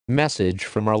Message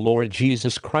from our Lord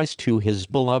Jesus Christ to his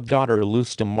beloved daughter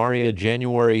Fifth Maria,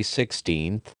 January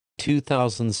 16,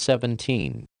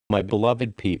 2017. My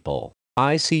beloved people,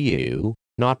 I see you,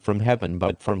 not from heaven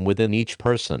but from within each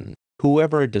person.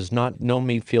 Whoever does not know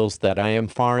me feels that I am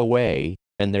far away,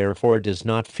 and therefore does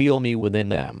not feel me within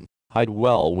them. I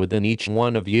dwell within each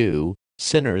one of you,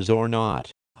 sinners or not.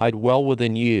 I dwell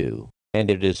within you, and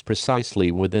it is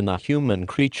precisely within the human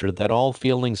creature that all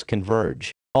feelings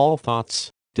converge, all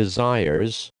thoughts,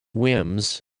 desires,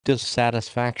 whims,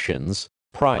 dissatisfactions,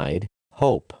 pride,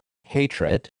 hope,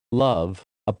 hatred, love,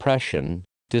 oppression,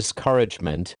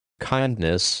 discouragement,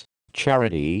 kindness,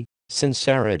 charity,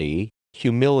 sincerity,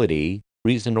 humility,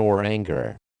 reason or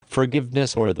anger,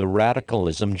 forgiveness or the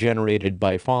radicalism generated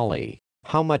by folly.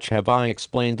 How much have I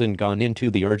explained and gone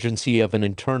into the urgency of an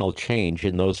internal change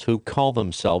in those who call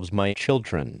themselves my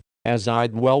children. As I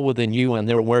dwell within you and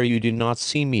there where you do not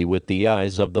see me with the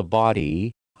eyes of the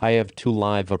body, I have to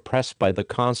live oppressed by the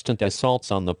constant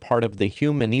assaults on the part of the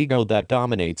human ego that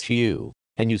dominates you,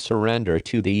 and you surrender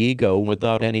to the ego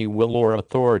without any will or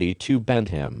authority to bend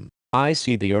him. I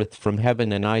see the earth from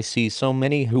heaven and I see so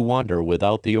many who wander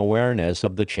without the awareness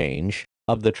of the change,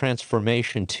 of the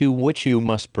transformation to which you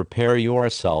must prepare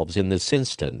yourselves in this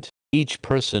instant. Each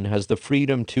person has the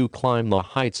freedom to climb the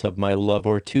heights of my love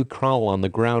or to crawl on the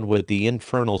ground with the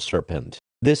infernal serpent.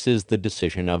 This is the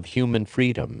decision of human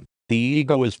freedom. The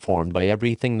ego is formed by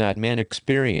everything that man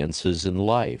experiences in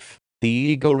life. The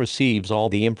ego receives all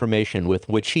the information with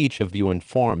which each of you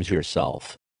informs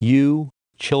yourself. You,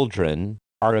 children,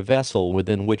 are a vessel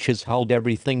within which is held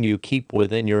everything you keep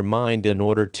within your mind in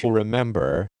order to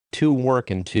remember, to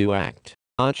work and to act.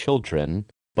 Not children,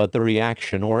 but the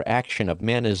reaction or action of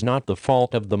man is not the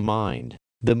fault of the mind.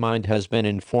 The mind has been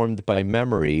informed by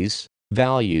memories,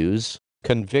 values,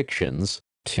 convictions,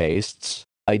 tastes,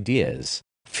 ideas,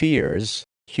 fears,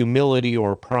 humility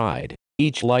or pride.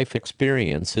 Each life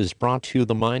experience is brought to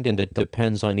the mind and it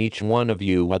depends on each one of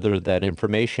you whether that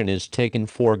information is taken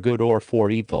for good or for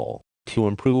evil, to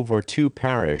improve or to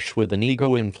perish with an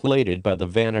ego inflated by the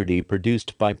vanity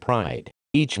produced by pride.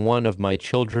 Each one of my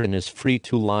children is free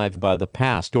to live by the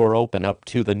past or open up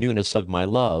to the newness of my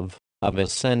love, of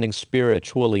ascending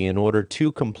spiritually in order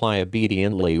to comply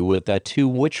obediently with that to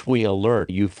which we alert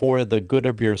you for the good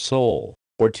of your soul,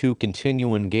 or to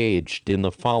continue engaged in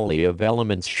the folly of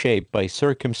elements shaped by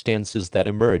circumstances that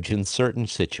emerge in certain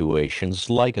situations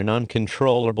like an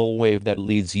uncontrollable wave that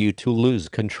leads you to lose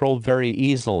control very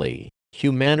easily.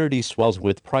 Humanity swells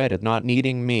with pride at not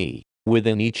needing me.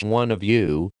 Within each one of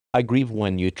you, I grieve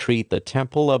when you treat the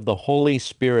temple of the Holy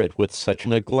Spirit with such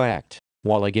neglect,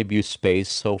 while I give you space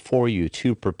so for you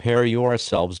to prepare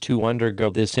yourselves to undergo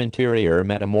this interior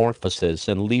metamorphosis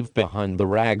and leave behind the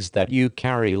rags that you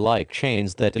carry like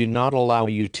chains that do not allow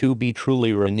you to be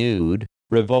truly renewed,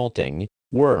 revolting,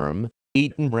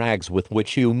 worm-eaten rags with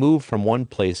which you move from one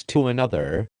place to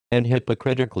another, and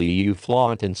hypocritically you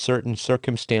flaunt in certain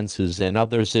circumstances and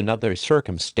others in other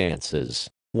circumstances,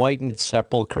 whitened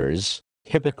sepulchres,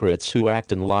 hypocrites who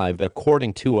act and live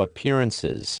according to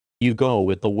appearances. You go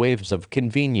with the waves of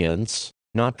convenience,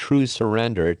 not true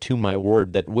surrender to my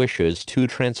word that wishes to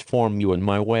transform you in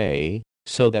my way,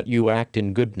 so that you act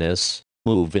in goodness,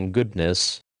 move in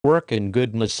goodness, work in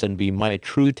goodness and be my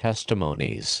true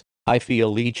testimonies. I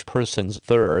feel each person's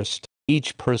thirst,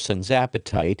 each person's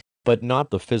appetite, but not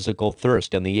the physical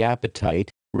thirst and the appetite,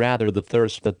 rather the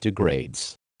thirst that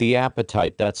degrades, the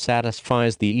appetite that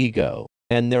satisfies the ego.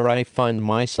 And there I find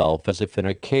myself as if in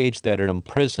a cage that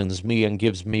imprisons me and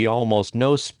gives me almost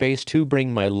no space to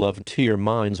bring my love to your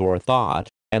minds or thought,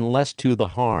 and less to the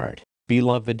heart.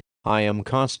 Beloved, I am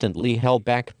constantly held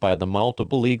back by the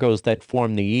multiple egos that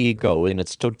form the ego in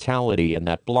its totality and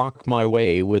that block my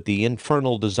way with the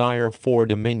infernal desire for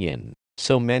dominion.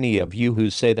 So many of you who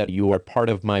say that you are part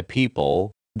of my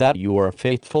people, that you are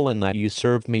faithful and that you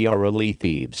serve me are really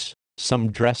thieves.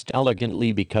 Some dressed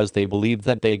elegantly because they believe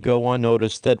that they go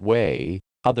unnoticed that way,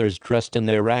 others dressed in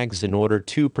their rags in order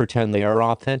to pretend they are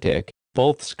authentic,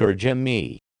 both scourge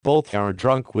me, both are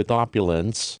drunk with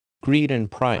opulence, greed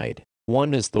and pride.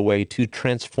 One is the way to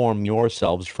transform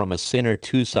yourselves from a sinner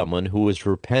to someone who is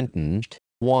repentant,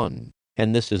 one,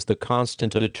 and this is the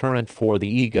constant deterrent for the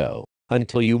ego.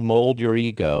 Until you mold your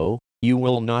ego, you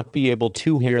will not be able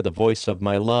to hear the voice of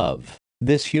my love.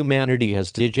 This humanity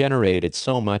has degenerated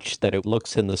so much that it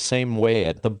looks in the same way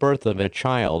at the birth of a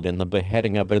child and the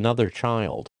beheading of another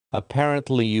child.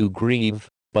 Apparently you grieve,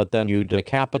 but then you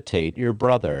decapitate your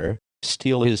brother,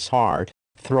 steal his heart,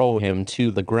 throw him to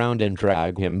the ground and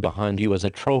drag him behind you as a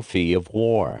trophy of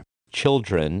war.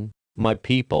 Children, my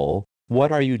people,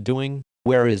 what are you doing?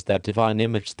 Where is that divine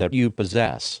image that you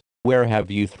possess? Where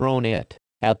have you thrown it?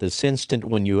 At this instant,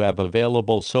 when you have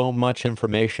available so much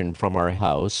information from our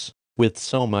house, with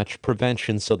so much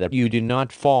prevention so that you do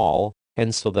not fall,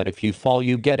 and so that if you fall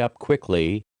you get up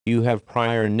quickly, you have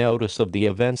prior notice of the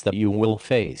events that you will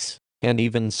face, and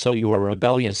even so you are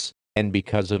rebellious, and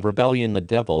because of rebellion the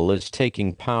devil is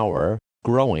taking power,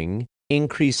 growing,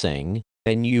 increasing,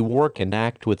 and you work and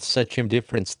act with such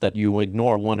indifference that you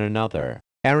ignore one another.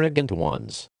 Arrogant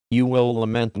ones, you will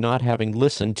lament not having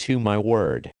listened to my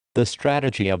word. The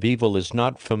strategy of evil is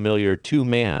not familiar to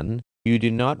man, you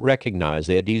do not recognize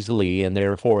it easily, and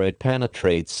therefore it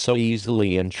penetrates so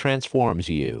easily and transforms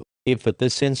you. If at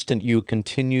this instant you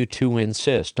continue to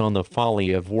insist on the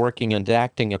folly of working and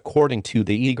acting according to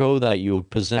the ego that you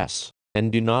possess,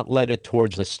 and do not let it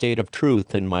towards the state of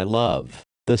truth in my love,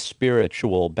 the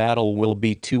spiritual battle will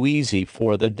be too easy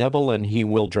for the devil, and he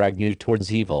will drag you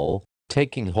towards evil,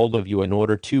 taking hold of you in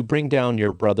order to bring down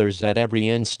your brothers at every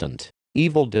instant.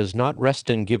 Evil does not rest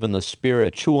in given the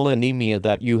spiritual anemia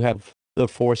that you have. The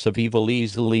force of evil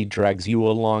easily drags you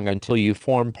along until you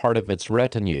form part of its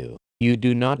retinue. You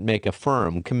do not make a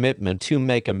firm commitment to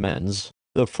make amends.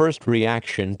 The first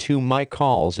reaction to my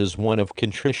calls is one of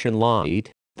contrition light,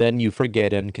 then you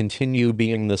forget and continue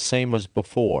being the same as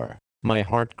before. My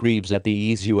heart grieves at the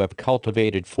ease you have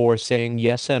cultivated for saying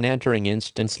yes and entering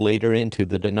instants later into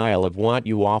the denial of what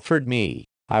you offered me.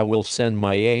 I will send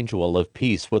my angel of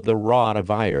peace with a rod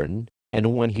of iron,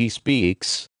 and when he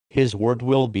speaks, his word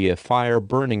will be a fire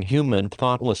burning human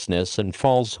thoughtlessness and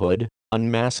falsehood,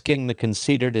 unmasking the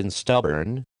conceited and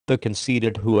stubborn, the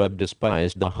conceited who have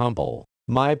despised the humble.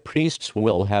 My priests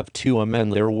will have to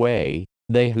amend their way,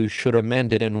 they who should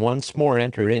amend it, and once more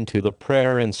enter into the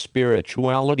prayer and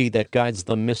spirituality that guides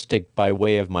the mystic by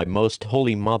way of my most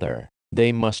holy mother.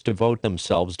 They must devote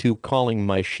themselves to calling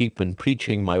my sheep and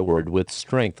preaching my word with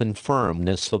strength and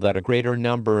firmness, so that a greater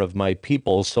number of my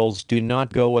people's souls do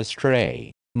not go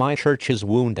astray. My church is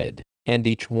wounded, and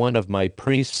each one of my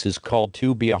priests is called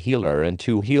to be a healer and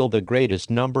to heal the greatest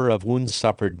number of wounds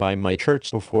suffered by my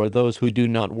church before those who do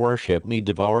not worship me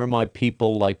devour my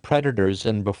people like predators,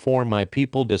 and before my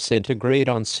people disintegrate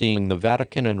on seeing the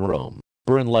Vatican and Rome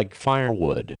burn like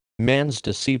firewood. Man's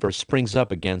deceiver springs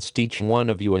up against each one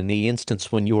of you in the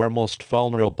instance when you are most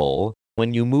vulnerable,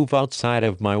 when you move outside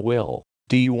of my will.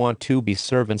 Do you want to be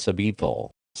servants of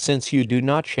evil, since you do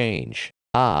not change?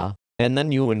 And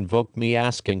then you invoke me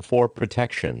asking for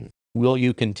protection. Will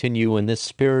you continue in this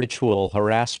spiritual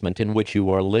harassment in which you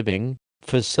are living,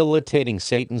 facilitating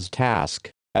Satan's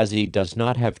task, as he does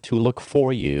not have to look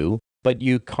for you, but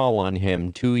you call on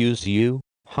him to use you?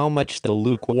 How much the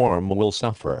lukewarm will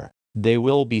suffer. They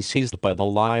will be seized by the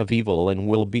lie of evil and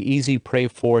will be easy prey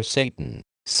for Satan.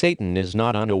 Satan is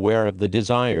not unaware of the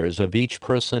desires of each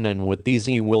person, and with these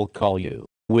he will call you.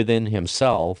 Within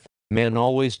himself, man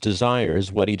always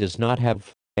desires what he does not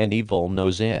have, and evil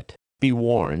knows it. Be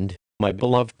warned, my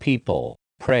beloved people.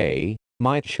 Pray,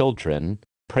 my children,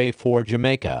 pray for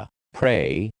Jamaica.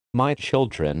 Pray, my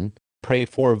children, pray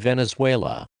for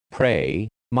Venezuela. Pray,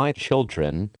 my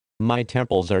children, my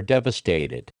temples are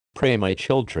devastated. Pray, my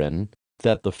children,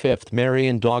 that the Fifth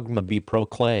Marian Dogma be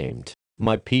proclaimed.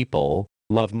 My people,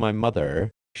 love my mother,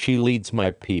 she leads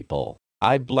my people.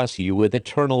 I bless you with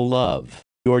eternal love,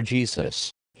 your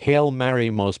Jesus. Hail Mary,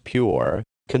 most pure,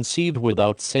 conceived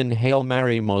without sin. Hail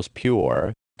Mary, most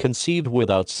pure, conceived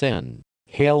without sin.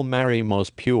 Hail Mary,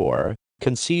 most pure,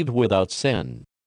 conceived without sin.